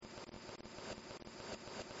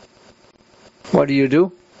What do you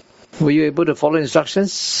do? Were you able to follow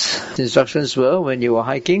instructions? The instructions were, when you were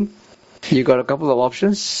hiking, you got a couple of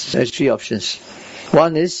options. There's 3 options.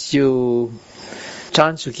 One is you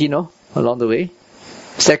chant Sukino along the way.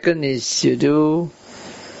 Second is you do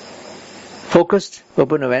focused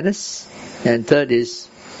open awareness. And third is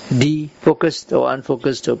defocused or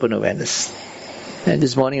unfocused open awareness. And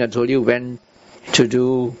this morning I told you when to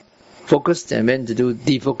do focused and when to do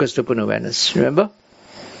defocused open awareness. Remember?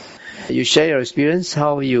 You share your experience,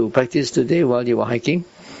 how you practiced today while you were hiking.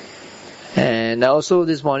 And I also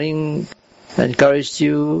this morning encouraged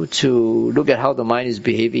you to look at how the mind is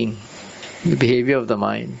behaving, the behavior of the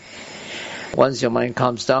mind. Once your mind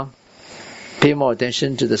calms down, pay more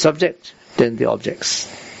attention to the subject than the objects.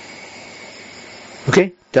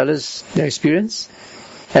 Okay? Tell us your experience.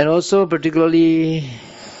 And also particularly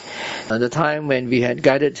at the time when we had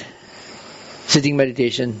guided sitting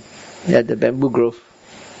meditation at the bamboo grove,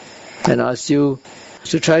 and asked you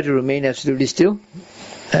to try to remain absolutely still.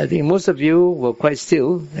 I think most of you were quite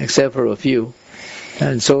still, except for a few.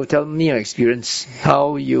 And so tell me your experience,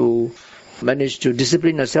 how you managed to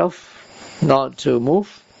discipline yourself not to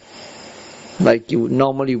move like you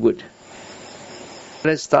normally would.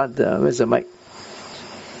 Let's start. Where's the mic?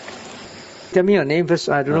 Tell me your name first.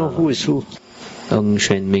 I don't know who is who. Ng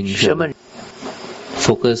Xuan Ming. Sherman.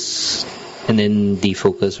 Focus and then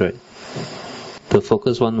defocus, right? The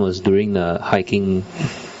focus one was during the hiking.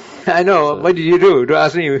 I know. What did you do? Don't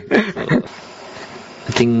ask me. I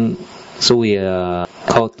think so. We are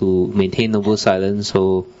called to maintain noble silence.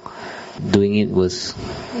 So doing it was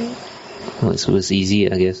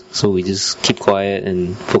easy, I guess. So we just keep quiet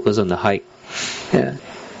and focus on the hike. Yeah.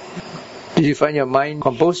 Did you find your mind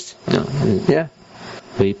composed? No. Yeah.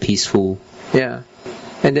 Very peaceful. Yeah.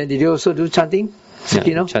 And then did you also do chanting?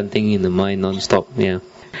 Yeah, chanting in the mind non-stop. Yeah.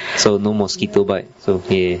 So no mosquito bite. So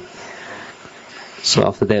yeah. So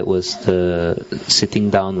after that was the sitting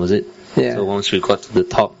down, was it? Yeah. So once we got to the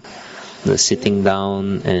top, the sitting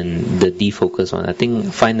down and the defocus one, I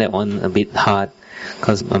find that one a bit hard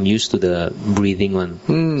because I'm used to the breathing one.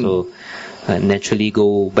 So I naturally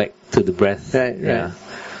go back to the breath. Right. Yeah.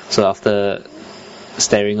 So after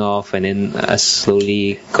staring off and then I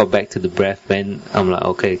slowly got back to the breath, then I'm like,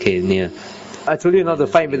 okay, near. I told you not to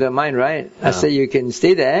fight with the mind, right? I said you can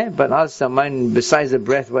stay there, but ask the mind, besides the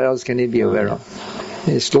breath, what else can it be aware of?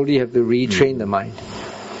 You slowly have to retrain the mind.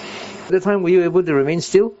 At the time, were you able to remain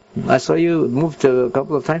still? I saw you moved a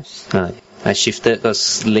couple of times. I shifted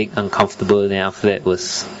because leg uncomfortable, and then after that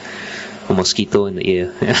was a mosquito in the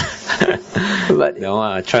ear. But no,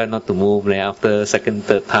 I tried not to move, then after second,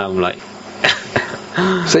 third time, like...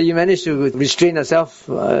 So you managed to restrain yourself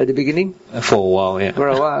at the beginning? For a while, yeah. For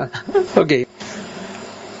a while. Okay.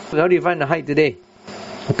 How do you find the hike today?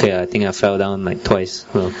 Okay, I think I fell down like twice.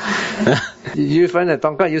 So. Did you find the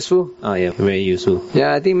tongkat useful? Oh yeah, very useful.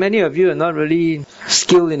 Yeah, I think many of you are not really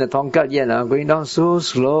skilled in the tongkat yet. Going down so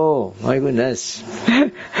slow. My goodness.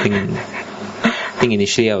 I think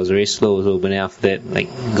initially I was very slow, so but then after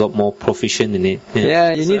that, got more proficient in it.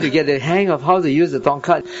 Yeah, you need to get the hang of how to use the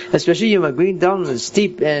tongkat, especially when you're going down a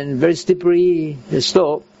steep and very slippery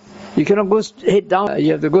slope. You cannot go head down.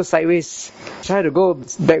 You have to go sideways. Try to go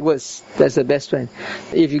backwards. That's the best way.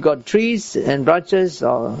 If you got trees and branches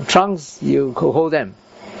or trunks, you could hold them.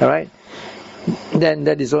 Alright? Then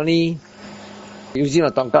that is only using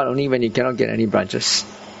a tongkat only when you cannot get any branches.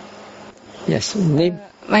 Yes. Name?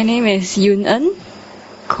 My name is Yun En.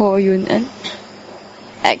 Ko Yun En.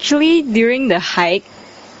 Actually, during the hike,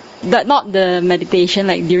 not the meditation,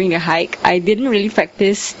 like during the hike, I didn't really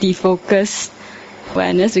practice defocus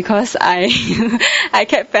awareness because I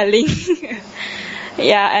kept falling.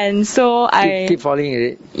 Yeah, and so I keep falling in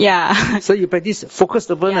it. Yeah. So you practice focused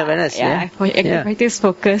open awareness. I practice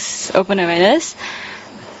focused open awareness.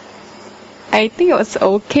 I think it was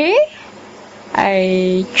okay.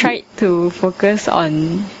 I tried to focus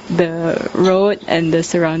on the road and the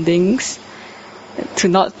surroundings to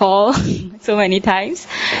not fall so many times.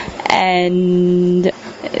 And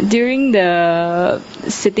during the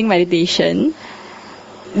sitting meditation,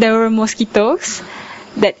 there were mosquitoes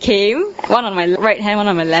that came, one on my right hand, one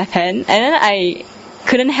on my left hand, and then I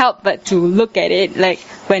couldn't help but to look at it, like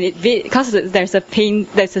when it bit, because there's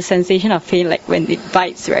a sensation of pain, like when it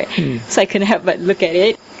bites, right? So I couldn't help but look at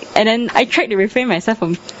it, and then I tried to refrain myself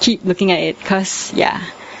from keep looking at it, cause yeah.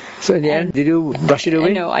 So in the end, did you brush it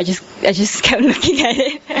away? No, I just kept looking at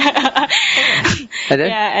it. And then?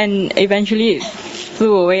 Yeah, and eventually it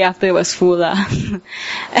flew away after it was full lah. And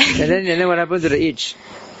then what happened to the itch?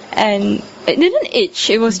 And it didn't itch.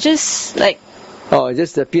 It was just like Oh,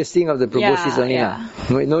 just the piercing of the proboscis only yeah.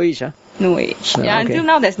 lah. No age, huh? No age. Oh, Yeah, okay. until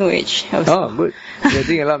now there's no age. Also. Oh, good. You're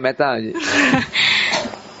doing a lot of meta. Is it?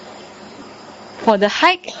 For the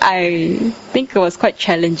hike, I think it was quite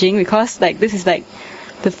challenging because this is the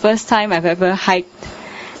first time I've ever hiked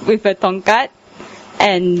with a tongkat,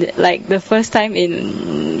 and the first time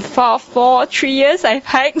in 3 years I've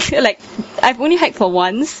hiked. I've only hiked for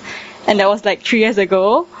once, and that was 3 years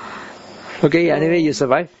ago. Okay, anyway, you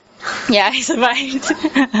survived. Yeah, I survived.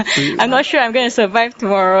 I'm not sure I'm going to survive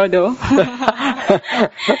tomorrow though.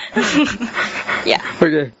 Yeah.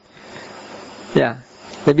 Okay. Yeah.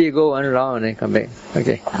 Maybe you go one round and then come back.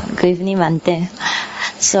 Okay. Good evening, Bante.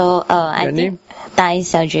 So, I Your name? think Tai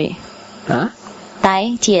Xiaojie. Huh?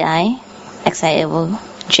 Tai, T-I-X-I-L-J-I-E.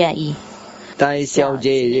 Tai Xiao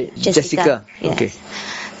J. Jessica. Yes. Okay.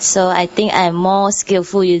 So, I think I'm more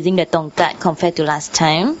skillful using the tongkat compared to last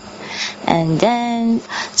time. And then,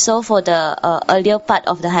 so for the earlier part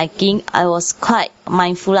of the hiking, I was quite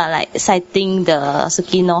mindful, citing the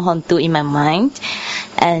Sukino Hontu in my mind.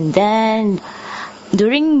 And then,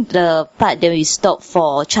 during the part that we stopped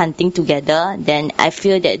for chanting together, then I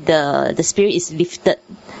feel that the spirit is lifted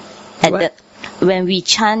when we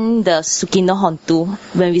chant the Sukino Hontu.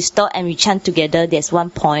 When we stop and we chant together, there's one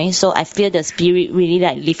point. So I feel the spirit really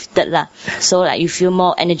lifted lah. So you feel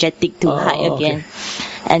more energetic to hike again. Okay.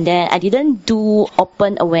 And then I didn't do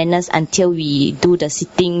open awareness until we do the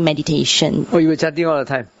sitting meditation. Oh, you were chanting all the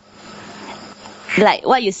time? Like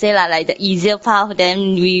what you say the easier path,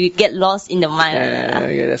 then we get lost in the mind.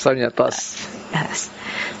 Okay, that's all in your thoughts. Yes.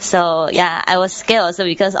 So yeah, I was scared also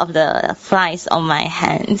because of the flies on my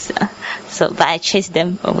hands. But I chased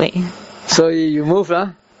them away. So you moved,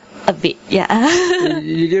 huh? A bit, yeah.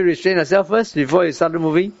 You did restrain yourself first before you started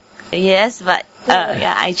moving? Yes, but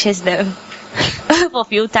I chased them for a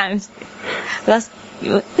few times because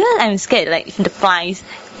I'm scared if the flies.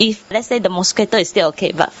 If let's say the mosquito is still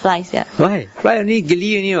okay, but flies, yeah. Why? Fly only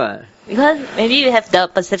gilly only what? Because maybe you have the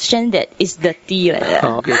perception that it's dirty like that.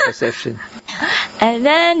 Oh, okay, perception. And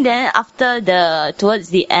then after towards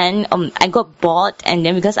the end, I got bored, and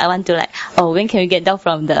then because I want to when can we get down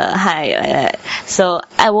from the high? So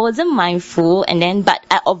I wasn't mindful, and then but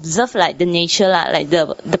I observed the nature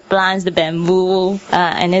the plants, the bamboo,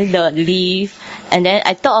 and then the leaf, and then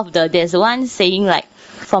I thought of there's one saying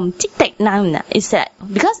from Tic Tac Nam, is that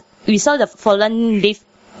because we saw the fallen leaf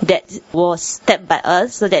that was stepped by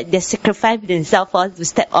us, so that they sacrificed themselves for us to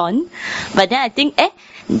step on. But then I think,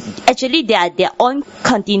 actually they are their own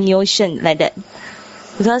continuation like that.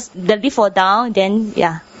 Because the leaf fall down, then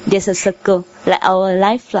there's a circle, like our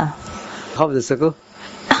life lah. How is the circle?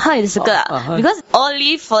 How is the circle? Because all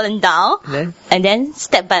leaf fallen down, and then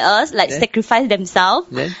stepped by us, sacrifice themselves,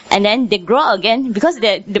 and then they grow again, because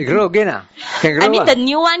they grow again Can grow I mean the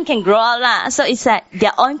new one can grow out lah. So it's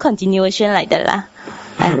their own continuation like that lah.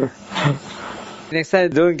 Next time,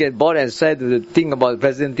 don't get bored and try to think about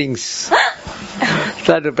present things.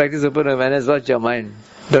 Try to practice open awareness. Watch your mind.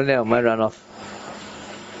 Don't let your mind run off.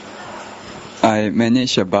 I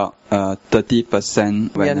manage about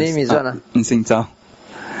 30% Your name is what? In Sing Zhao.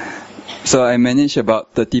 So I manage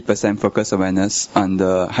about 30% focus awareness on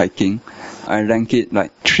the hiking. I rank it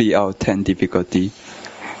 3 out of 10 difficulty.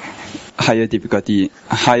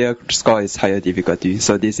 Higher score is higher difficulty,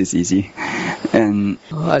 so this is easy. And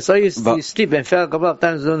I saw you slip and fell a couple of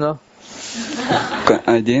times, don't know?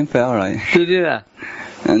 I didn't fall, right? You did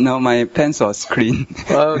No, my pants was clean.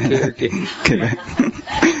 Oh, okay.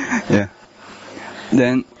 Yeah.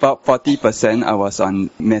 Then about 40% I was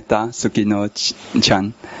on metta, Sukino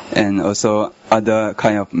Chan, and also other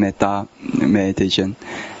kind of metta meditation.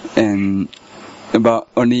 And about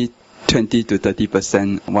only 20 to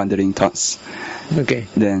 30% wandering thoughts. Okay.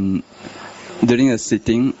 Then during the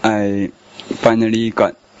sitting, I finally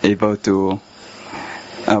got able to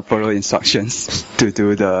follow instructions to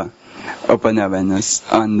do the open awareness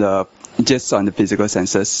just on the physical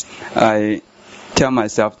senses. I tell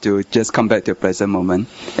myself to just come back to the present moment,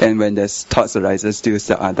 and when there's thoughts arises, use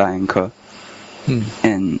the other anchor.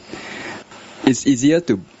 And it's easier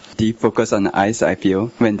to defocus on the eyes, I feel,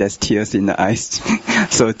 when there's tears in the eyes.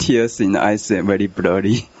 So tears in the eyes are very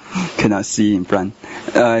blurry, cannot see in front.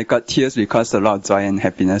 I got tears because a lot of joy and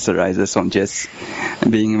happiness arises from just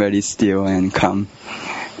being very still and calm.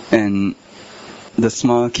 And the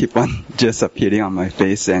smile keep on just appearing on my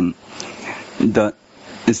face, and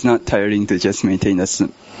it's not tiring to just maintain the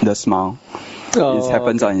smile. It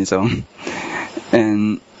happens on its own.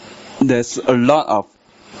 And there's a lot of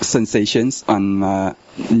sensations on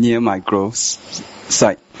near my growth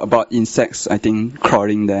site about insects, I think,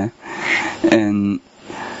 crawling there. And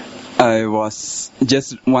I was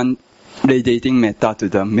just one radiating metta to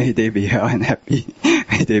them. May they be well and happy.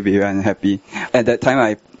 May they be well and happy. At that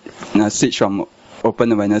time, I switched from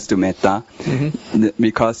open awareness to metta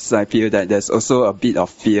because I feel that there's also a bit of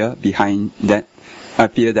fear behind that. I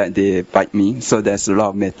feel that they bite me, so there's a lot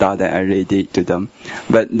of metta that I radiate to them.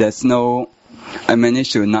 But I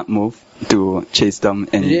managed to not move to chase them.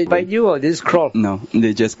 Did they bite you or they just crawl? No,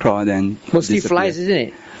 they just crawl and Mostly disappear. flies, isn't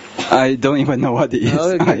it? I don't even know what it is.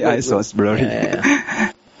 Oh, My eyes was blurry.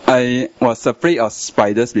 Yeah. I was afraid of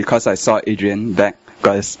spiders because I saw Adrian back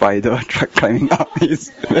got a spider climbing up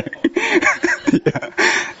his back.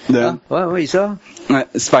 What you saw?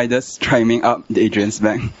 Spiders climbing up Adrian's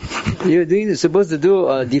back. You're supposed to do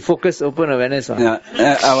defocus open awareness. I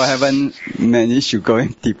haven't managed to go in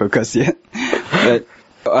defocus yet. But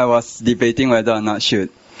I was debating whether or not should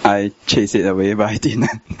I chase it away, but I didn't.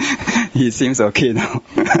 He seems okay now.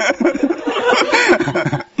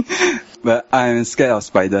 But I'm scared of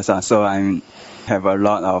spiders, so I have a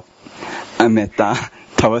lot of metta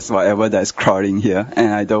towards whatever that's crawling here,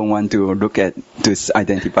 and I don't want to to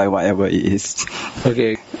identify whatever it is.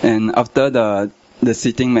 Okay. And after the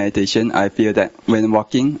sitting meditation, I feel that when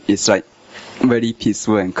walking, it's like very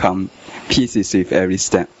peaceful and calm. Peace is with every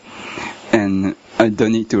step, and I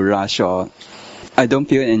don't need to rush or I don't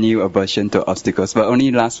feel any aversion to obstacles, but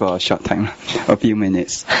only lasts for a short time, a few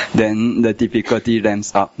minutes. Then the difficulty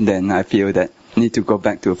ramps up. Then I feel that need to go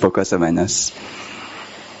back to focus awareness.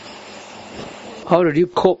 How did you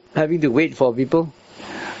cope having to wait for people?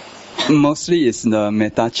 Mostly it's the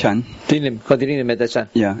metta chant. Continuing the metta chant.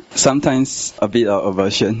 Yeah, sometimes a bit of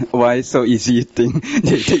aversion. Why so easy thing?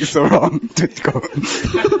 They take so long to go.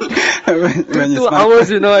 when 2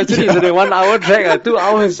 hours, actually it's only 1 hour track, 2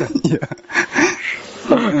 hours. Yeah.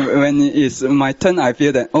 When it's my turn, I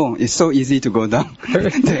feel that, it's so easy to go down.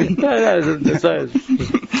 That's why.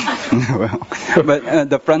 Well, but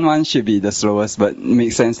the front one should be the slowest, but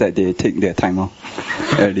makes sense that they take their time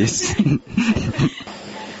off, at least.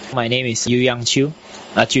 My name is Yu Yang Chiu.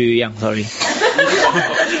 Chiu Yu Yang, sorry.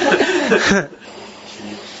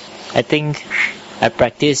 I think I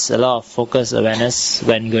practice a lot of focus awareness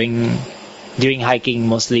when during hiking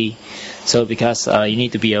mostly. So because you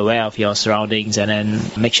need to be aware of your surroundings and then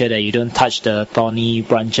make sure that you don't touch the thorny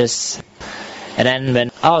branches. And then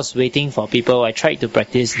when I was waiting for people, I tried to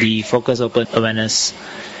practice the focus open awareness.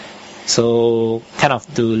 So kind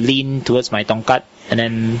of to lean towards my tongkat and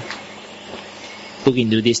then look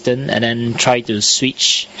into distance and then try to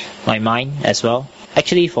switch my mind as well.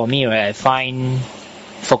 Actually for me, I find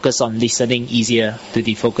focus on listening easier to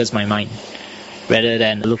defocus my mind rather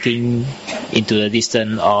than looking into the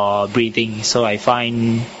distance or breathing. So I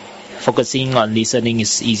find focusing on listening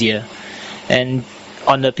is easier. And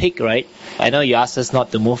on the peak, right, I know you asked us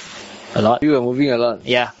not to move a lot. You were moving a lot.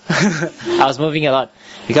 Yeah, I was moving a lot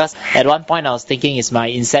because at one point I was thinking, is my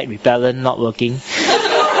insect repellent not working?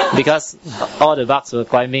 Because all the bugs were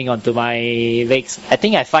climbing onto my legs. I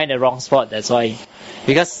think I find the wrong spot, that's why.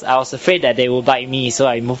 Because I was afraid that they would bite me, so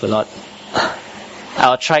I moved a lot.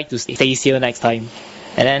 I'll try to stay still next time.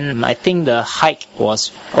 And then I think the hike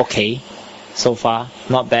was okay so far,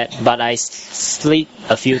 not bad, but I slid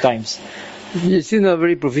a few times. You seem not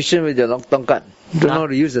very proficient with the long tongkat. Don't know how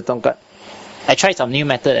to use the tongkat. I tried some new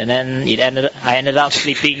method and then I ended up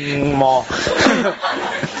sleeping more.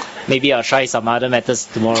 Maybe I'll try some other methods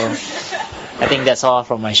tomorrow. I think that's all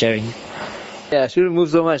from my sharing. Yeah, shouldn't move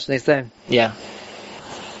so much next time. Yeah.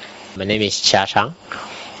 My name is Chia Chang.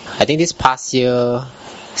 I think this past year,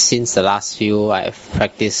 since the last few, I've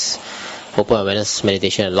practiced open awareness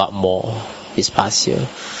meditation a lot more this past year.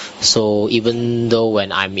 So even though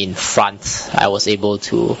when I'm in front, I was able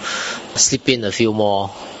to slip in a few more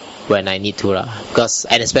when I need to.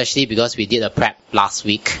 And especially because we did a prep last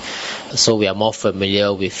week, so we are more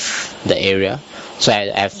familiar with the area. So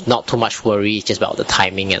I have not too much worry just about the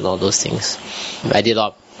timing and all those things. I did a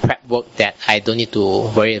lot of prep work that I don't need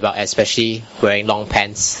to worry about, especially wearing long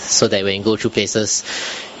pants, so that when you go through places,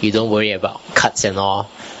 you don't worry about cuts and all.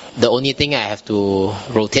 The only thing I have to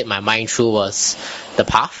rotate my mind through was the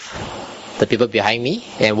path, the people behind me,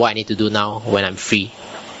 and what I need to do now when I'm free.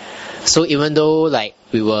 So even though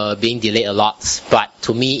we were being delayed a lot, but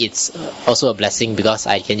to me it's also a blessing because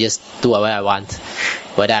I can just do whatever I want,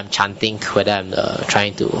 whether I'm chanting, whether I'm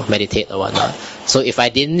trying to meditate or whatnot. So if I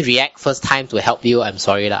didn't react first time to help you, I'm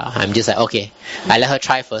sorry lah. I'm just okay, I let her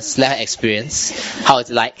try first, let her experience how it's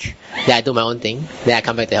like, then I do my own thing, then I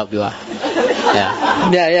come back to help you lah.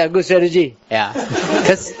 Yeah, good strategy. Yeah,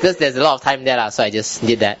 because there's a lot of time there lah, so I just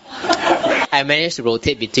did that. I managed to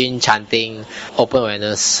rotate between chanting, open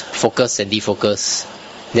awareness, focus and defocus.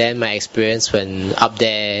 Then my experience when up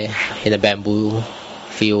there in the bamboo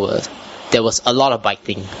field was there was a lot of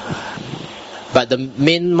biting. But the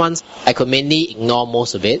main ones, I could mainly ignore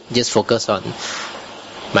most of it, just focus on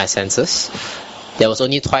my senses. There was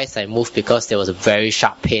only twice I moved because there was a very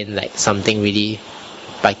sharp pain, like something really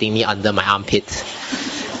biting me under my armpit.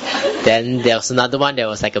 Then there was another one, there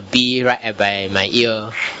was like a bee right by my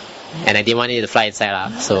ear, and I didn't want it to fly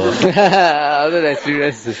inside so other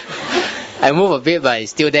experience. I move a bit, but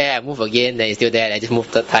it's still there. I move again, then it's still there. I just move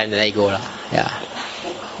third time, then let it go Yeah.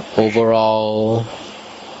 Overall,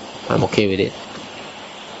 I'm okay with it.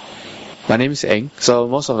 My name is Eng. So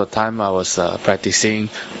most of the time I was practicing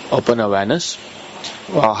open awareness.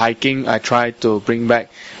 While hiking, I try to bring back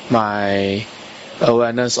my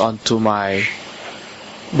awareness onto my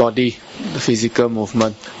body, the physical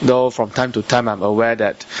movement. Though from time to time I'm aware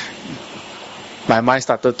that my mind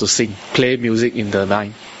started to sing, play music in the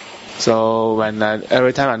mind. So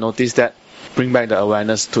every time I notice that, bring back the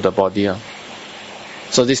awareness to the body.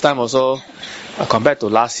 So this time also, compared to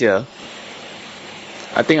last year,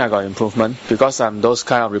 I think I got improvement because I'm those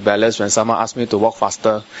kind of rebellious. When someone asks me to walk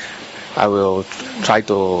faster, I will try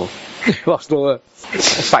to walk slower,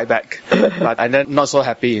 fight back. But I'm not so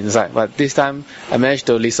happy inside. But this time I managed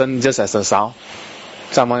to listen just as a sound.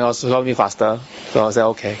 Someone else told me faster, so I said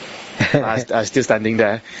okay. I'm still standing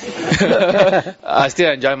there. I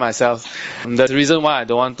still enjoy myself. That's the reason why I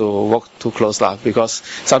don't want to walk too close because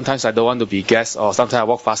sometimes I don't want to be guessed, or sometimes I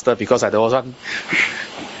walk faster because I don't want to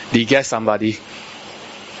de-guess somebody.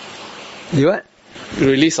 You what?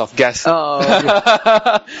 Release of gas. Oh,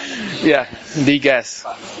 okay. Yeah, de-gas.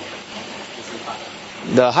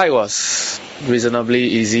 The hike was reasonably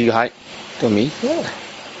easy hike to me. Yeah.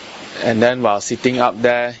 And then while sitting up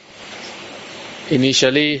there,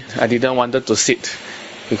 initially I didn't want to sit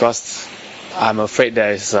because I'm afraid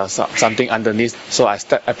there is something underneath. So I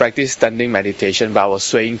practiced standing meditation, but I was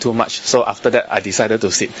swaying too much. So after that I decided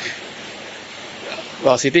to sit.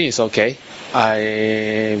 While sitting is okay.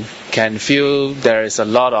 I can feel there is a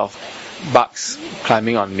lot of bugs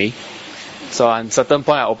climbing on me. So at a certain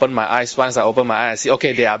point I open my eyes. Once I open my eyes, I see,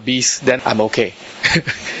 okay, there are bees, then I'm okay.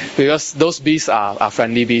 Because those bees are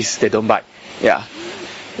friendly bees, they don't bite. Yeah.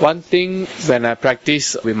 One thing, when I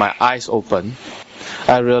practice with my eyes open,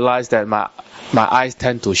 I realize that my eyes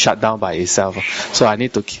tend to shut down by itself. So I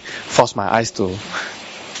need to force my eyes to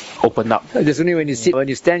open up. That's only when you sit. When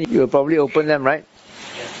you stand, you will probably open them, right?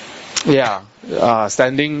 Yeah,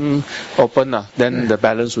 standing open, then the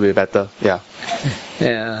balance will be better. Yeah.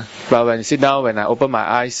 Yeah. But when you sit down, when I open my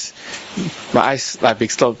eyes like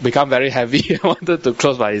become very heavy. I wanted to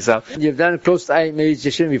close by itself. You've done closed eye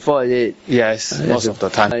meditation before, is it? Yes, most of the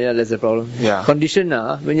time. Yeah, that's the problem. Yeah. Condition,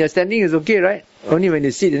 when you're standing is okay, right? Only when you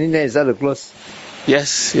sit, and then it's out of close.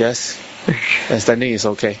 Yes. And standing is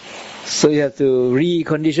okay. So you have to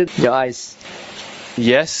recondition your eyes.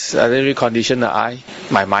 Yes, I really recondition the eye,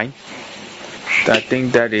 my mind. I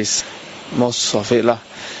think that is most of it.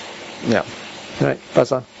 Yeah. Right,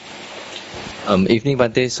 pass on. Evening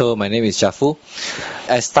Bante, so my name is Jafu.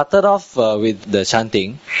 I started off with the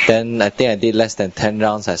chanting, then I think I did less than 10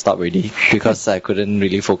 rounds, I stopped already because I couldn't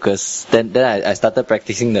really focus. Then I started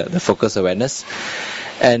practicing the focus awareness.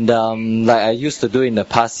 And like I used to do in the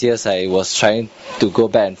past years, I was trying to go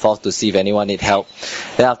back and forth to see if anyone need help.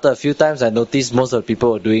 Then after a few times, I noticed most of the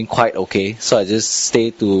people were doing quite okay. So I just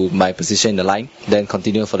stayed to my position in the line, then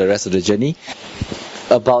continue for the rest of the journey.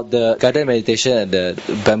 About the guided meditation and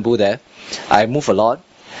the bamboo there, I move a lot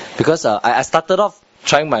because I started off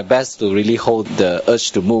trying my best to really hold the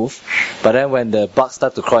urge to move, but then when the bugs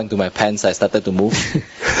started to crawl into my pants, I started to move.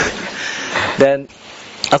 Then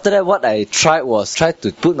after that, what I tried was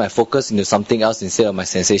to put my focus into something else instead of my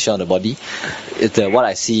sensation on the body. It's what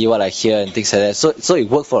I see, what I hear, and things like that. So it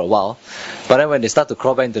worked for a while, but then when they start to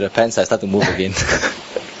crawl back into the pants, I start to move again.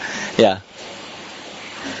 Yeah.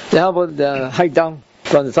 Then how about the hike down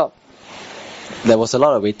from the top? There was a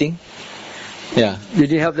lot of waiting. Yeah. You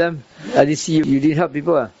didn't help them? I didn't see you. You didn't help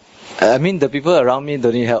people? I mean, the people around me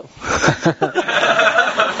don't need help.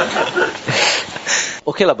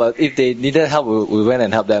 Okay, but if they needed help, we went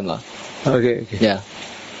and helped them. Okay. Yeah.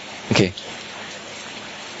 Okay.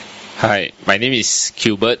 Hi, my name is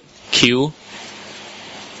Qbert. Q.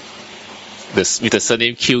 With the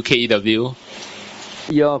surname Q, K-E-W.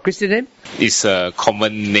 Your Christian name? It's a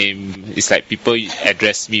common name. It's like people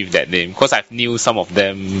address me with that name because I've knew some of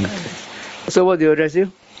them. So what do you address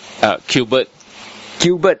you? Qbert.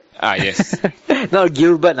 Qbert? Yes. Not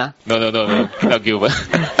Gilbert, huh? No, not Gilbert.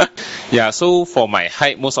 Yeah, so for my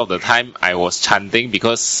hike, most of the time I was chanting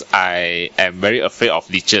because I am very afraid of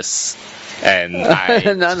leeches. And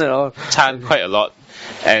I None at all. chant quite a lot.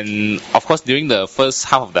 And of course, during the first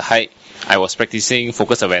half of the hike, I was practicing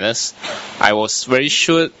focus awareness, I was very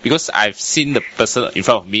sure, because I've seen the person in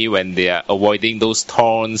front of me when they are avoiding those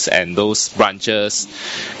thorns and those branches.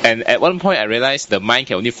 And at one point I realized the mind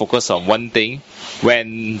can only focus on one thing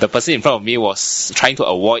when the person in front of me was trying to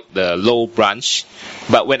avoid the low branch.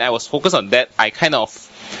 But when I was focused on that, I kind of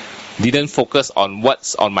didn't focus on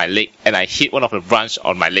what's on my leg, and I hit one of the branch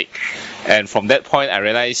on my leg. And from that point I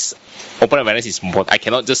realized open awareness is important. I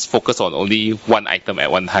cannot just focus on only one item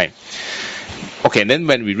at one time. Okay, and then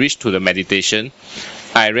when we reach to the meditation,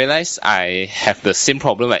 I realized I have the same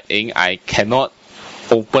problem like Eng. I cannot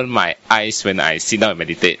open my eyes when I sit down and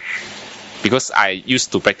meditate, because I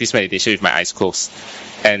used to practice meditation with my eyes closed.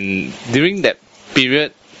 And during that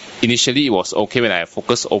period, initially it was okay when I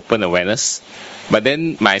focus open awareness, but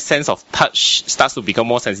then my sense of touch starts to become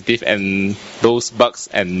more sensitive, and those bugs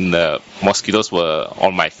and mosquitoes were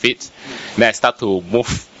on my feet. Then I start to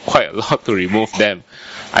move quite a lot to remove them.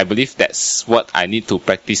 I believe that's what I need to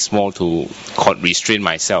practice more to restrain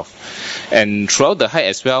myself. And throughout the hike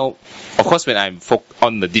as well, of course, when I'm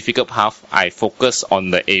on the difficult path, I focus on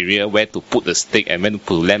the area where to put the stick and when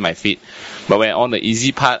to land my feet. But when on the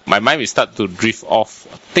easy part, my mind will start to drift off,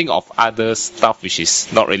 think of other stuff which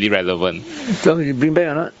is not really relevant. So you bring back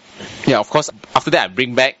or not? Yeah, of course. After that, I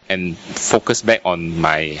bring back and focus back on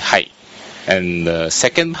my hike. And the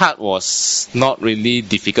second part was not really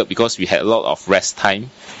difficult because we had a lot of rest time.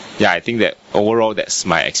 Yeah, I think that overall that's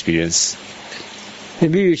my experience.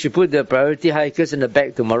 Maybe we should put the priority hikers in the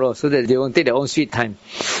back tomorrow so that they won't take their own sweet time.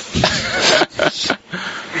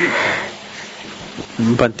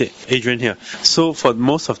 Bante, Adrian here. So for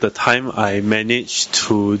most of the time, I managed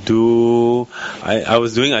to do, I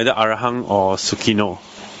was doing either Arahang or Sukino.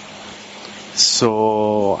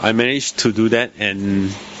 So I managed to do that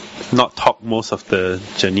and not talk most of the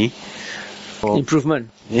journey. Improvement.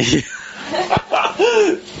 That's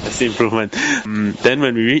the improvement. Then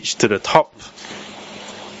when we reached to the top,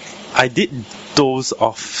 I did doze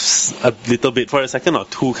off a little bit for a second or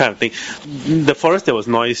two kind of thing. In the forest there was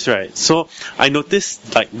noise, right? So I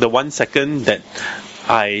noticed like the 1 second that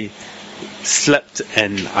I slept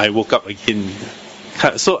and I woke up again.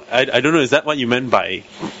 So I don't know, is that what you meant by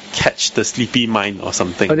catch the sleepy mind or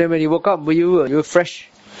something? And then when you woke up, were you fresh?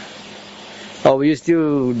 Or were you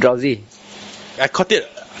still drowsy? I caught it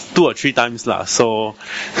 2 or 3 times lah, so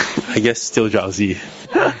I guess still drowsy.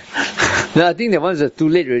 No, I think that one's too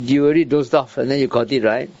late. You already dozed off and then you caught it,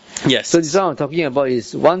 right? Yes. So this one I'm talking about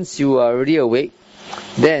is once you are already awake,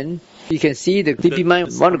 then you can see the sleepy mind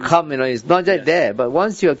want to come, it's not just there, but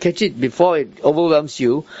once you catch it before it overwhelms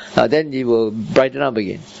you, then it will brighten up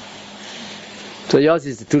again. So yours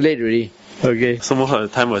is too late already. Okay. So most of the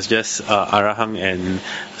time was just Arahang and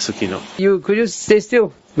Sukino. Could you stay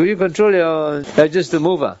still? Could you control your urges to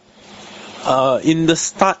move? In the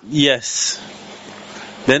start, yes.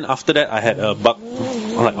 Then after that, I had a bug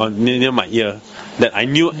near my ear that I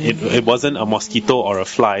knew it wasn't a mosquito or a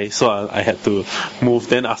fly, so I had to move.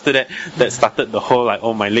 Then after that started the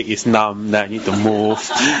whole my leg is numb, then I need to move.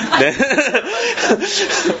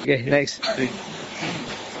 Okay, next.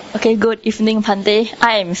 Okay, good evening, Bante.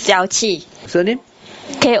 I am Xiao Qi. Surname?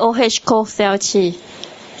 K-O-H, Ko Xiao Qi.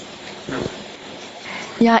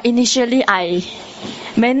 Yeah, initially I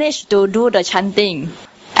managed to do the chanting.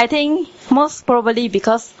 I think most probably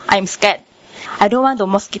because I'm scared. I don't want the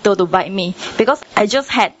mosquito to bite me because I just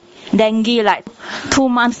had dengue 2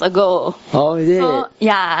 months ago. Oh, is it?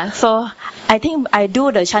 So I think I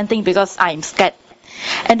do the chanting because I'm scared.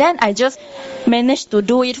 And then I just managed to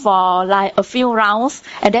do it for a few rounds,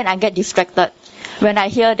 and then I get distracted. When I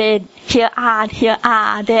hear they here are, there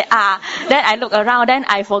are, then I look around, then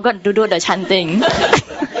I forgot to do the chanting.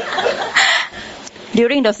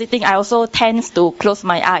 During the sitting, I also tend to close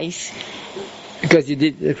my eyes. Because you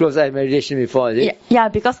did close eye meditation before, is it? Yeah,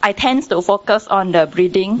 because I tend to focus on the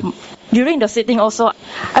breathing. During the sitting also,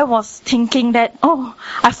 I was thinking that,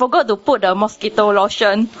 I forgot to put the mosquito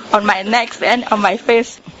lotion on my neck and on my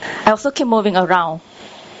face. I also keep moving around.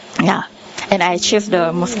 Yeah, and I chase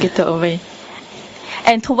the mosquito away.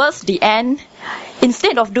 And towards the end,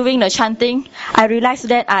 instead of doing the chanting, I realized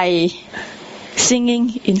that I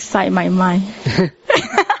singing inside my mind.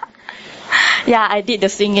 Yeah, I did the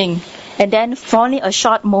singing. And then for only a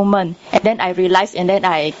short moment, and then I realized, and then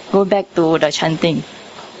I go back to the chanting.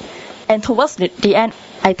 And towards the end,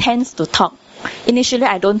 I tend to talk. Initially,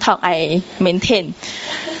 I don't talk, I maintain.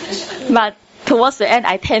 But towards the end,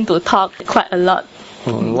 I tend to talk quite a lot.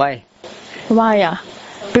 Why? Why?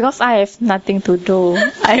 Because I have nothing to do.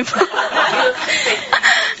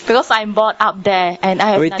 Because I'm bored up there, and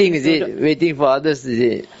I have waiting, nothing to do. Waiting for others, is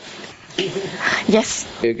it? Yes.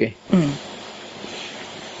 Okay.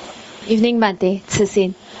 Evening Bante, 慈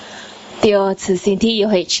心. Teo 慈心,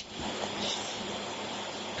 T-E-O-H.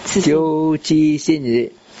 丢机信 is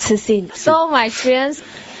it? 慈心. So my experience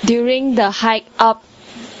during the hike up,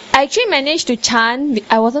 I actually managed to chant.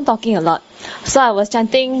 I wasn't talking a lot. So I was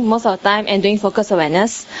chanting most of the time and doing focus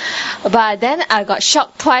awareness. But then I got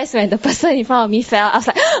shocked twice when the person in front of me fell. I was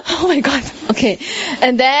like, oh my god. Okay.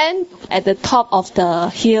 And then at the top of the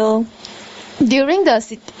hill, during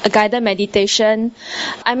the guided meditation,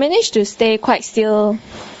 I managed to stay quite still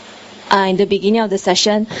in the beginning of the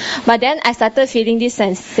session. But then I started feeling this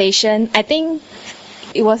sensation. I think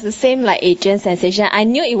it was the same like Adrian sensation. I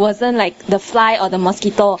knew it wasn't like the fly or the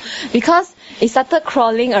mosquito because it started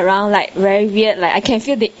crawling around like very weird. Like I can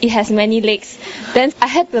feel that it has many legs. Then I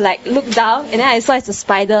had to like look down and then I saw it's a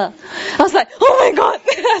spider. I was like, oh my god.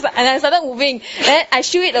 And I started moving. Then I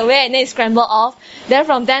shoo it away and then it scrambled off. Then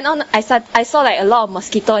from then on I saw like a lot of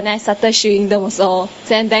mosquito and then I started shooing them also.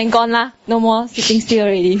 Then gone lah. No more sitting still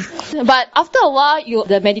already. But after a while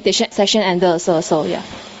the meditation session ended also, so yeah.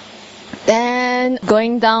 Then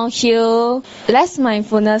going downhill, less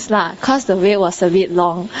mindfulness lah, cause the way was a bit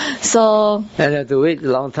long. So and you have to wait a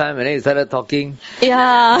long time and then you started talking.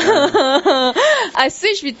 Yeah. I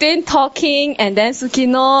switched between talking and then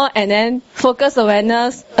Sukino and then focus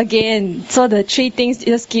awareness again. So the three things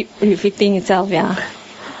just keep repeating itself, yeah.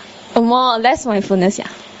 More or less mindfulness,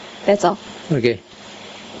 yeah. That's all. Okay.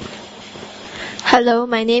 Hello,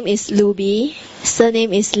 my name is Luby.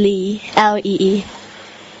 Surname is Lee, L-E-E.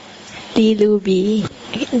 Lee Luby.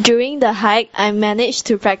 During the hike, I managed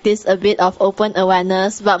to practice a bit of open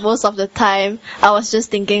awareness, but most of the time, I was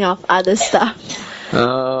just thinking of other stuff.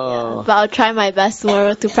 Oh. Yeah, but I'll try my best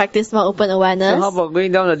tomorrow to practice more open awareness. So how about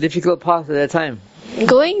going down a difficult path at that time?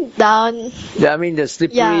 Going down... Yeah, I mean the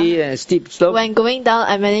slippery and steep slope. When going down,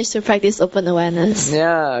 I managed to practice open awareness.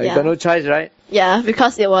 Yeah, you got no choice, right? Yeah,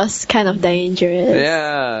 because it was kind of dangerous.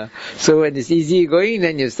 Yeah. So when it's easy going,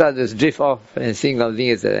 then you start to drift off and think of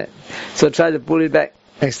things like that. So try to pull it back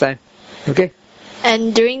next time. Okay?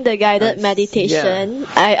 And during the guided meditation,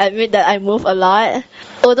 I admit that I move a lot.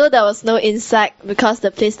 Although there was no insect, because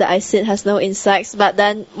the place that I sit has no insects, but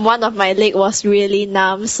then one of my leg was really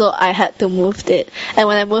numb, so I had to move it. And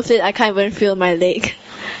when I moved it, I can't even feel my leg.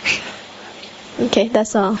 Okay,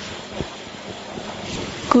 that's all.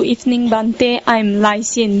 Good evening, Bante. I'm Lai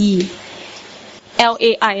Xian Yi.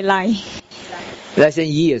 L-A-I, Lai. Lai Xian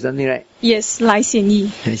Yi or something, right? Yes, Lai Xian Yi.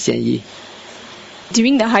 Lai Xian Yi.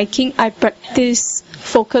 During the hiking, I practice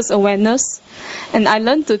focus awareness and I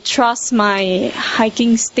learned to trust my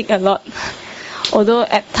hiking stick a lot. Although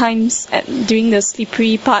at times, during the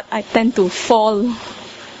slippery part, I tend to fall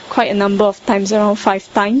quite a number of times, around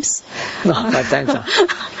 5 times. No, 5 times.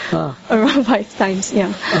 Around 5 times,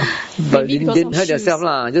 yeah. But you didn't hurt yourself,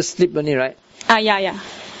 lah. Just slip only, right? Yeah.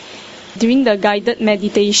 During the guided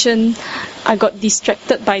meditation, I got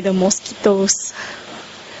distracted by the mosquitoes.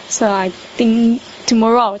 So I think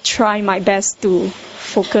tomorrow I'll try my best to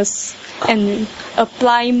focus and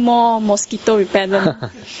apply more mosquito repellent. I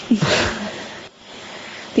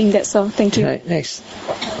think that's all. Thank you. Right, next.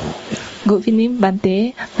 Good evening,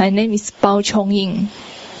 Bante. My name is Bao Chong Ying.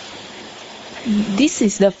 This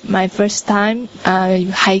is my first time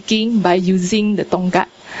hiking by using the Tongkat.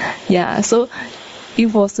 Yeah, so it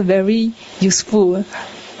was very useful.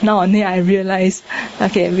 Now only I realize,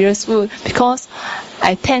 okay, very useful because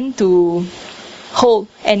I tend to hold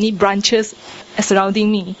any branches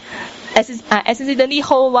surrounding me. I accidentally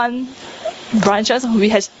hold one branches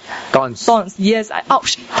which has thorns. Yes,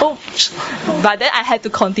 ouch. But then I had to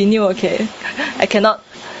continue. Okay, I cannot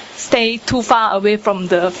stay too far away from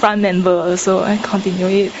the front member, so I continue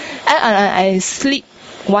it. And I sleep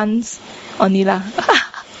once only lah.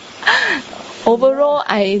 Overall,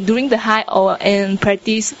 during the hike and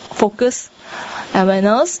practice focus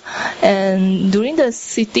awareness, and during the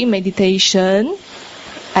sitting meditation,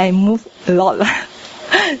 I move a lot.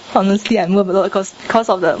 Honestly, I move a lot because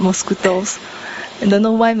of the mosquitoes. I don't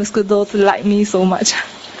know why mosquitoes like me so much.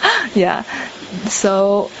 Yeah,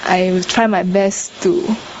 so I will try my best to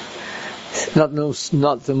not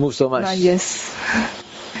to move so much. Yes.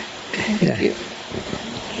 Thank you.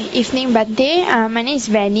 Evening, Bante. My name is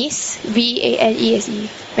Venice. V-A-N-E-S-E.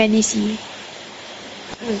 Venice.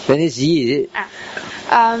 Venice, is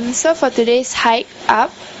it? So for today's hike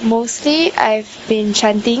up, mostly I've been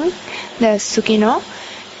chanting the Sukino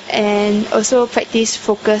and also practice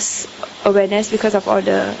focus awareness because of all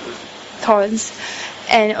the thorns,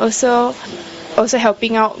 and also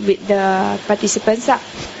helping out with the participants.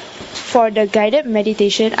 For the guided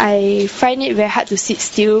meditation, I find it very hard to sit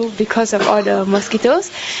still because of all the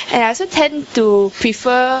mosquitoes, and I also tend to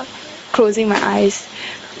prefer closing my eyes.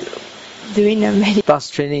 during the meditation.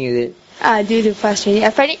 Fast training, is it? Due to fast training, I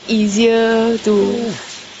find it easier to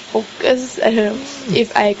focus. I don't know.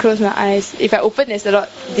 If I close my eyes, if I open, there's a lot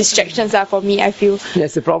of distractions for me, I feel.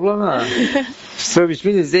 That's the problem. So which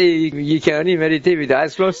means to say you can only meditate with the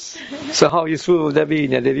eyes closed. So how useful would that be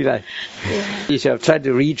in your daily life? Yeah. You should have tried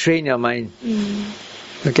to retrain your mind.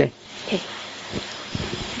 Okay.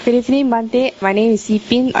 Good evening, Bante. My name is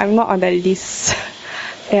Yipin. I'm not on the list.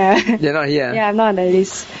 Yeah. You're not here? Yeah, I'm not on the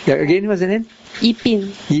list. Yeah, again, what's the name? Yipin.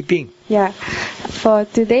 Yiping. Yeah. For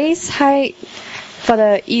today's hike, for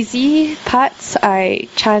the easy parts, I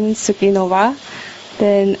chant Sukinova.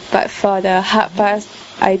 But for the hard parts,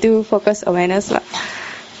 I do focus awareness.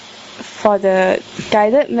 For the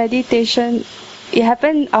guided meditation, it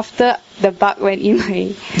happened after the bug went in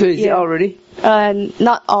my So is it already?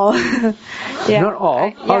 Not all. Yeah. Not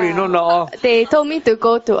all? How do you know not all? They told me to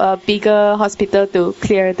go to a bigger hospital to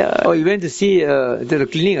clear the... Oh, you went to see to the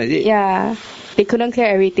clinic, is it? Yeah. They couldn't clear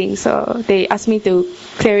everything, so they asked me to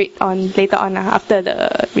clear it on later on after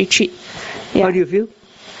the retreat. Yeah. How do you feel?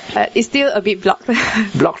 It's still a bit blocked.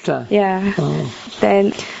 Blocked? Yeah. Oh.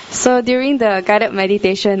 Then, so during the guided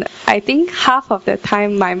meditation, I think half of the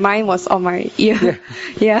time my mind was on my ear.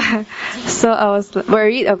 Yeah. So I was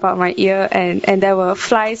worried about my ear, and there were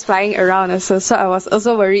flies flying around also. So I was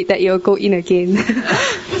also worried that it will go in again.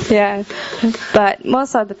 Yeah. But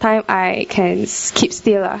most of the time I can keep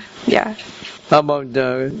still. Yeah. How about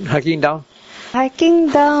the hiking down? Hiking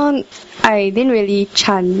down, I didn't really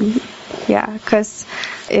chant. Yeah, because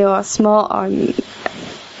it was more on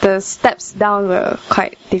the steps down were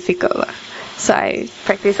quite difficult. So I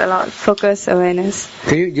practice a lot focus awareness.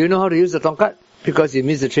 Do you know how to use the tongkat? Because you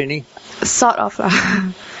missed the training? Sort of.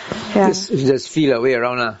 Yeah. Just feel a way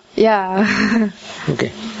around. Yeah.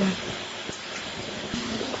 Okay.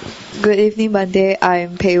 Good evening, Bante.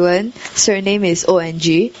 I'm Pei Wen. Surname is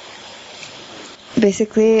ONG.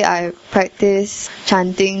 Basically, I practice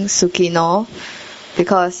chanting Sukino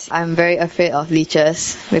because I'm very afraid of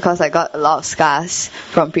leeches because I got a lot of scars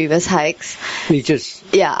from previous hikes. Leeches?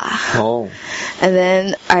 Yeah. Oh. And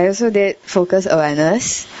then I also did focus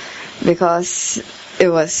awareness because it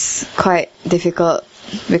was quite difficult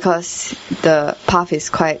because the path is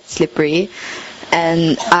quite slippery.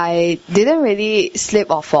 And I didn't really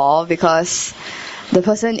slip or fall because the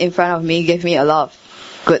person in front of me gave me a lot of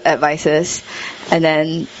good advices, and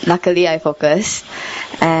then luckily I focused.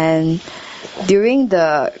 And during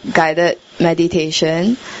the guided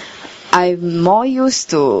meditation, I'm more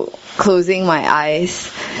used to closing my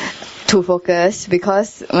eyes to focus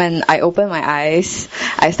because when I open my eyes,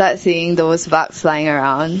 I start seeing those bugs flying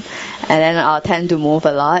around, and then I'll tend to move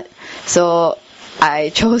a lot. So I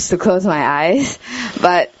chose to close my eyes,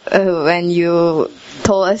 but when you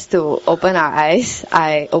told us to open our eyes,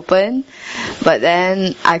 I opened, but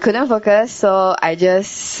then I couldn't focus, so I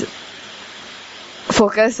just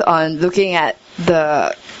focused on looking at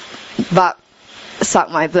the bug suck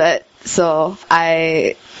my blood. So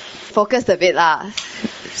I focused a bit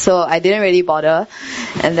so I didn't really bother.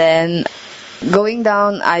 And then going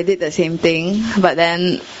down, I did the same thing, but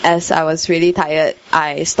then as I was really tired,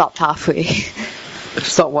 I stopped halfway.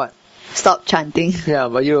 Stop what? Stop chanting. Yeah,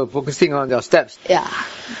 but you were focusing on your steps. Yeah.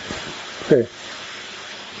 Okay.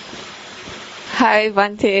 Hi,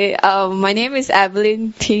 Bante. My name is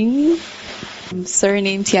Evelyn Ting.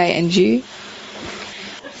 Surname Ting.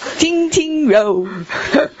 Ting Ting Row.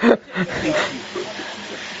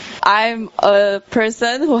 I'm a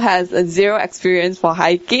person who has a zero experience for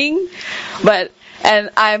hiking, and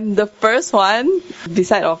I'm the first one,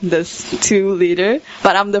 beside of the two leader,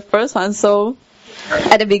 but I'm the first one, so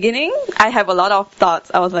at the beginning, I have a lot of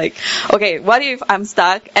thoughts. I was like, okay, what if I'm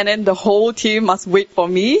stuck and then the whole team must wait for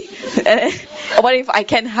me? And what if I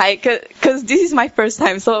can't hike? Because this is my first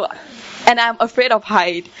time, and I'm afraid of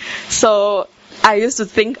height. So I used to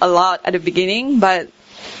think a lot at the beginning, but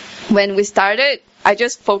when we started, I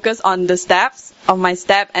just focused on the steps of my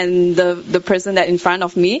step and the person that in front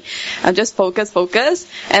of me. I just focus,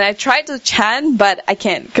 and I try to chant, but I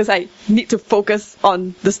can't because I need to focus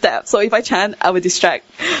on the step. So if I chant, I will distract.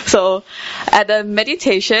 So at the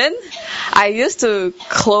meditation, I used to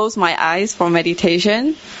close my eyes for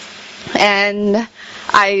meditation, and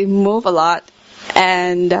I move a lot.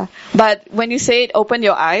 But when you say it, open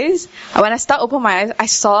your eyes, when I start open my eyes, I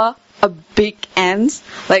saw a big ant,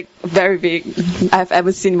 like very big I've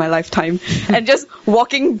ever seen in my lifetime, and just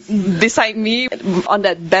walking beside me on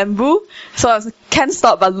that bamboo. So I can't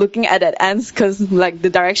stop but looking at that ant because like the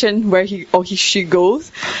direction where he or she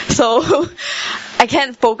goes. So I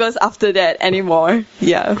can't focus after that anymore.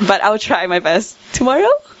 Yeah, but I'll try my best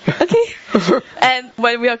tomorrow. Okay. And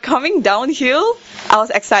when we are coming downhill, I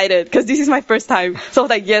was excited because this is my first time. So I was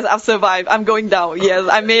like, yes, I've survived. I'm going down. Yes,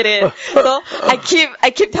 I made it. So I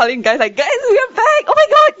keep telling guys like, guys, we're back. Oh my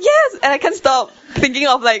god, yes! And I can't stop thinking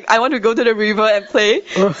of like, I want to go to the river and play.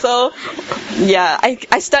 So yeah,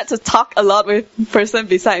 I start to talk a lot with the person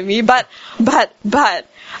beside me, but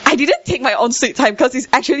I didn't take my own sweet time because it's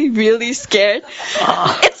actually really scared.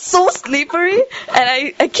 It's so slippery,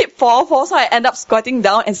 and I keep fall, so I end up squatting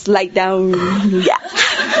down and slide down. Yeah.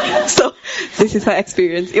 So this is my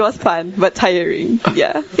experience. It was fun but tiring.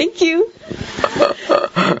 Yeah. Thank you.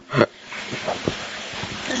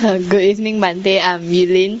 Good evening, Bante. I'm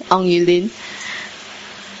Ong Yulin.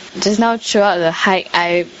 Just now throughout the hike,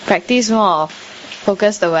 I practiced more of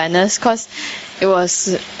focused awareness because it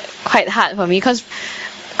was quite hard for me because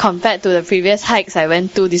compared to the previous hikes I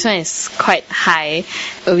went to, this one is quite high.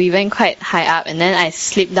 We went quite high up and then I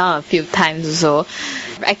slipped down a few times also.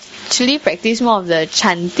 I actually practice more of the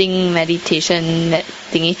chanting meditation that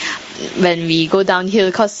thingy when we go downhill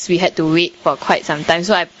because we had to wait for quite some time.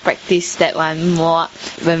 So I practiced that one more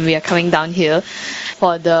when we are coming downhill.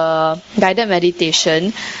 For the guided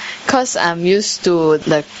meditation, because I'm used to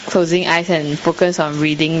the closing eyes and focus on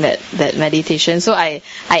reading that meditation, so I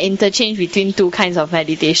interchange between two kinds of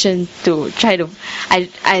meditation to try to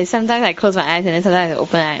I sometimes I close my eyes and then sometimes I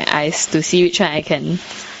open my eyes to see which one I can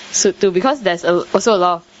suit to, because there's also a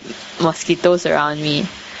lot of mosquitoes around me.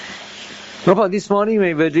 What about this morning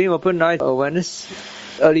when we were doing open eye awareness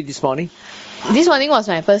early this morning? This morning was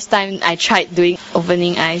my first time I tried doing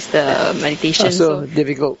opening eyes, the meditation. So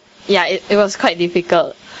difficult. Yeah, it was quite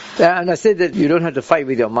difficult. And I said that you don't have to fight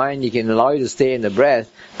with your mind. You can allow you to stay in the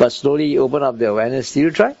breath, but slowly open up the awareness. Did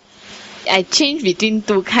you try? I changed between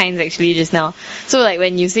two kinds actually just now. So like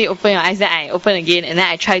when you say open your eyes, then I open again and then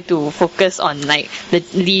I try to focus on like the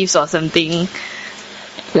leaves or something.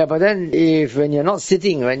 Yeah, but then when you're not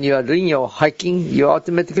sitting, when you are doing your hiking, you're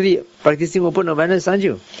automatically practicing open awareness, aren't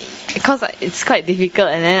you? Because it's quite difficult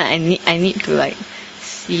and then I need to like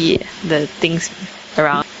see the things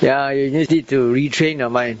around. Yeah, you need to retrain your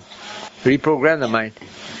mind, reprogram the mind.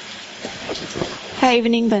 Hi,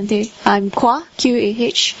 evening, Bante. I'm Kwa,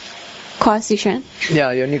 Q-A-H, Kwa Sishan.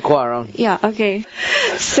 Yeah, you only Kwa around. Yeah, okay.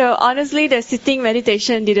 So honestly, the sitting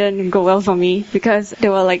meditation didn't go well for me because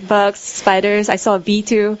there were like bugs, spiders, I saw a bee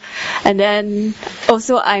too. And then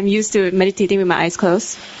also I'm used to meditating with my eyes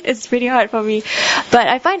closed. It's pretty hard for me. But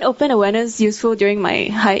I find open awareness useful during my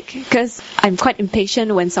hike because I'm quite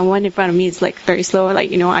impatient when someone in front of me is like very slow.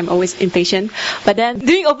 Like, I'm always impatient. But then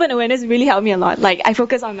doing open awareness really helped me a lot. Like I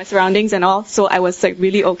focus on my surroundings and all, so I was like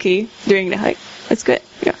really okay during the hike. It's good.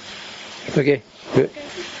 Yeah. Okay, good.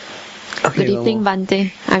 Good evening,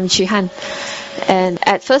 Bante. I'm Chihan. And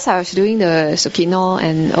at first I was doing the Sukino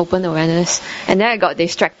and open awareness, and then I got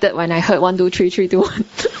distracted when I heard 1, 2, 3, 3, 2, 1.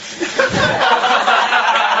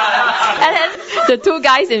 And then the two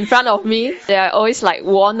guys in front of me, they are always like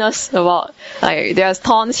warn us about like there's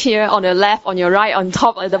thorns here on the left, on your right, on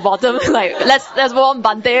top, at the bottom. Like let's warn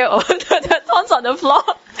Bante or the thorns on the floor.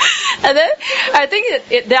 And then I think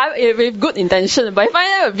they are with good intention, but I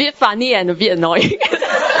find them a bit funny and a bit annoying.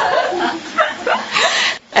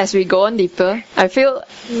 As we go on deeper, I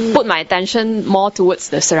put my attention more towards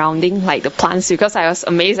the surrounding, like the plants, because I was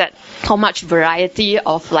amazed at how much variety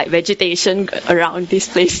of like vegetation around this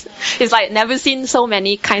place. It's like never seen so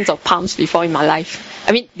many kinds of palms before in my life.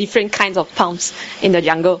 I mean, different kinds of palms in the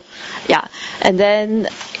jungle. Yeah. And then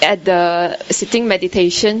at the sitting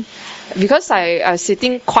meditation, because I was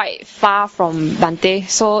sitting quite far from Bante,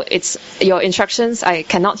 so it's your instructions I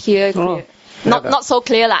cannot hear clear. Not so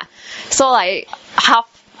clear lah. So like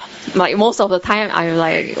most of the time I'm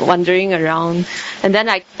like wandering around, and then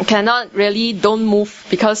I cannot really don't move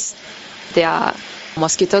because there are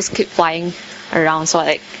mosquitoes keep flying around, so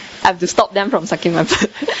like I have to stop them from sucking my blood.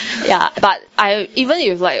 Yeah, but even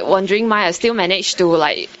if like wandering mind, I still manage to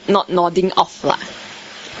like not nodding off lah,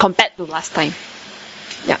 compared to last time.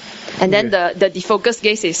 Yeah. And then the defocus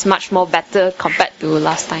gaze is much more better compared to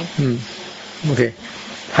last time. Okay.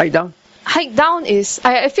 Hike down? Hike down is,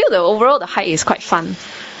 I feel overall the hike is quite fun.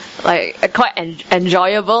 Like, quite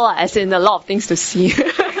enjoyable, as in a lot of things to see.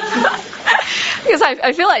 Because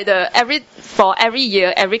I feel like for every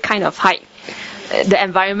year, every kind of hike, the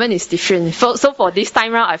environment is different. So for this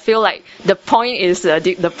time round, I feel like the point is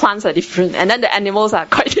the plants are different, and then the animals are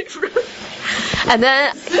quite different. And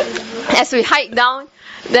then as we hike down,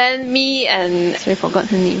 then me and I forgot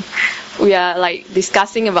her name. We are like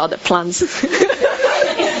discussing about the plants.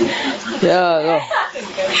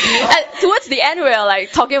 And towards the end, we were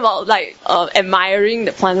like talking about like admiring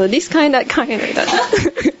the plant. This kind, that kind, like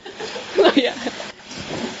that. Yeah.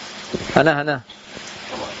 Hannah.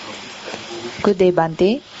 Good day,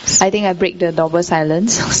 Bante. I think I break the normal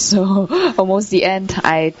silence. So almost the end,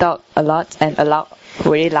 I talk a lot and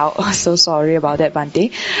very loud. So sorry about that,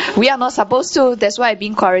 Bante. We are not supposed to. That's why I've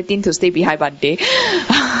been quarantined to stay behind Bante.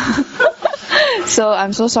 So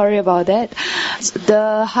I'm so sorry about that.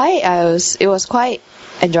 The hike, it was quite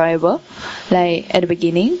enjoyable, like at the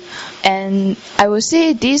beginning. And I would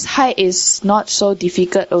say this hike is not so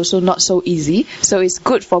difficult, also not so easy. So it's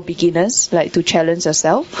good for beginners, like to challenge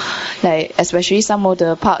yourself. Like especially some of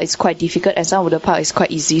the part is quite difficult and some of the part is quite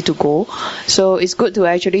easy to go. So it's good to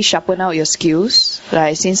actually sharpen out your skills.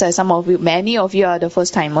 Like since many of you are the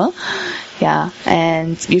first timer. Yeah,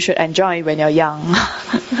 and you should enjoy when you're young.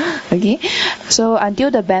 Okay, so until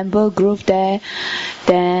the bamboo grove there,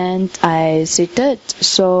 then I seated.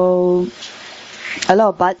 So a lot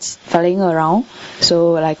of buds flying around,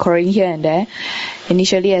 so like crawling here and there.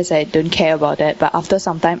 Initially, as I don't care about that, but after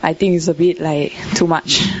some time, I think it's a bit like too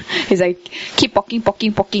much. It's like keep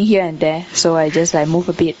poking here and there. So I just like move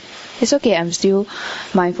a bit. It's okay. I'm still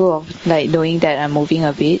mindful of like knowing that I'm moving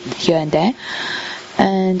a bit here and there.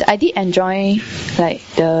 And I did enjoy like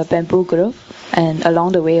the bamboo grove and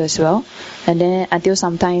along the way as well. And then until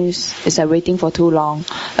sometimes it's like waiting for too long,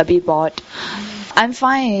 a bit bored. I'm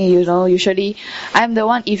fine, usually I'm the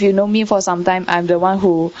one, if you know me for some time, I'm the one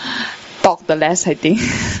who talk the less, I think.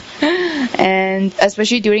 And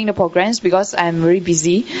especially during the programs, because I'm very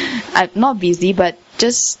busy. I'm not busy, but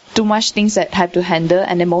just too much things that I have to handle,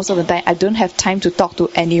 and then most of the time I don't have time to talk to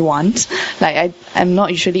anyone. Like I'm not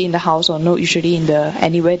usually in the house or not usually in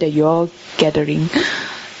anywhere that you're gathering.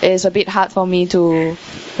 It's a bit hard for me to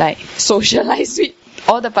like socialize with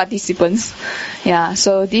all the participants. Yeah,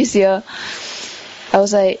 so this year I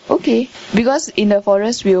was like, okay, because in the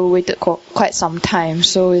forest we waited quite some time,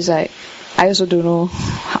 so it's like I also don't know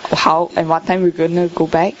how and what time we're gonna go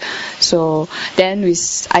back. So then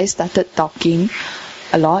I started talking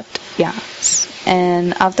a lot, yeah.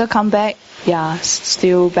 And after come back, yeah,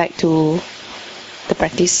 still back to the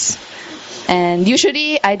practice. And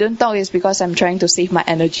usually I don't talk is because I'm trying to save my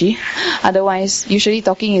energy. Otherwise, usually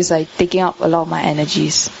talking is like taking up a lot of my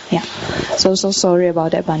energies. Yeah. So sorry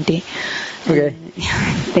about that, Bante. Okay.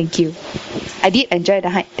 Thank you. I did enjoy the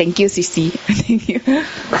hike. Thank you, Sissy. Thank you.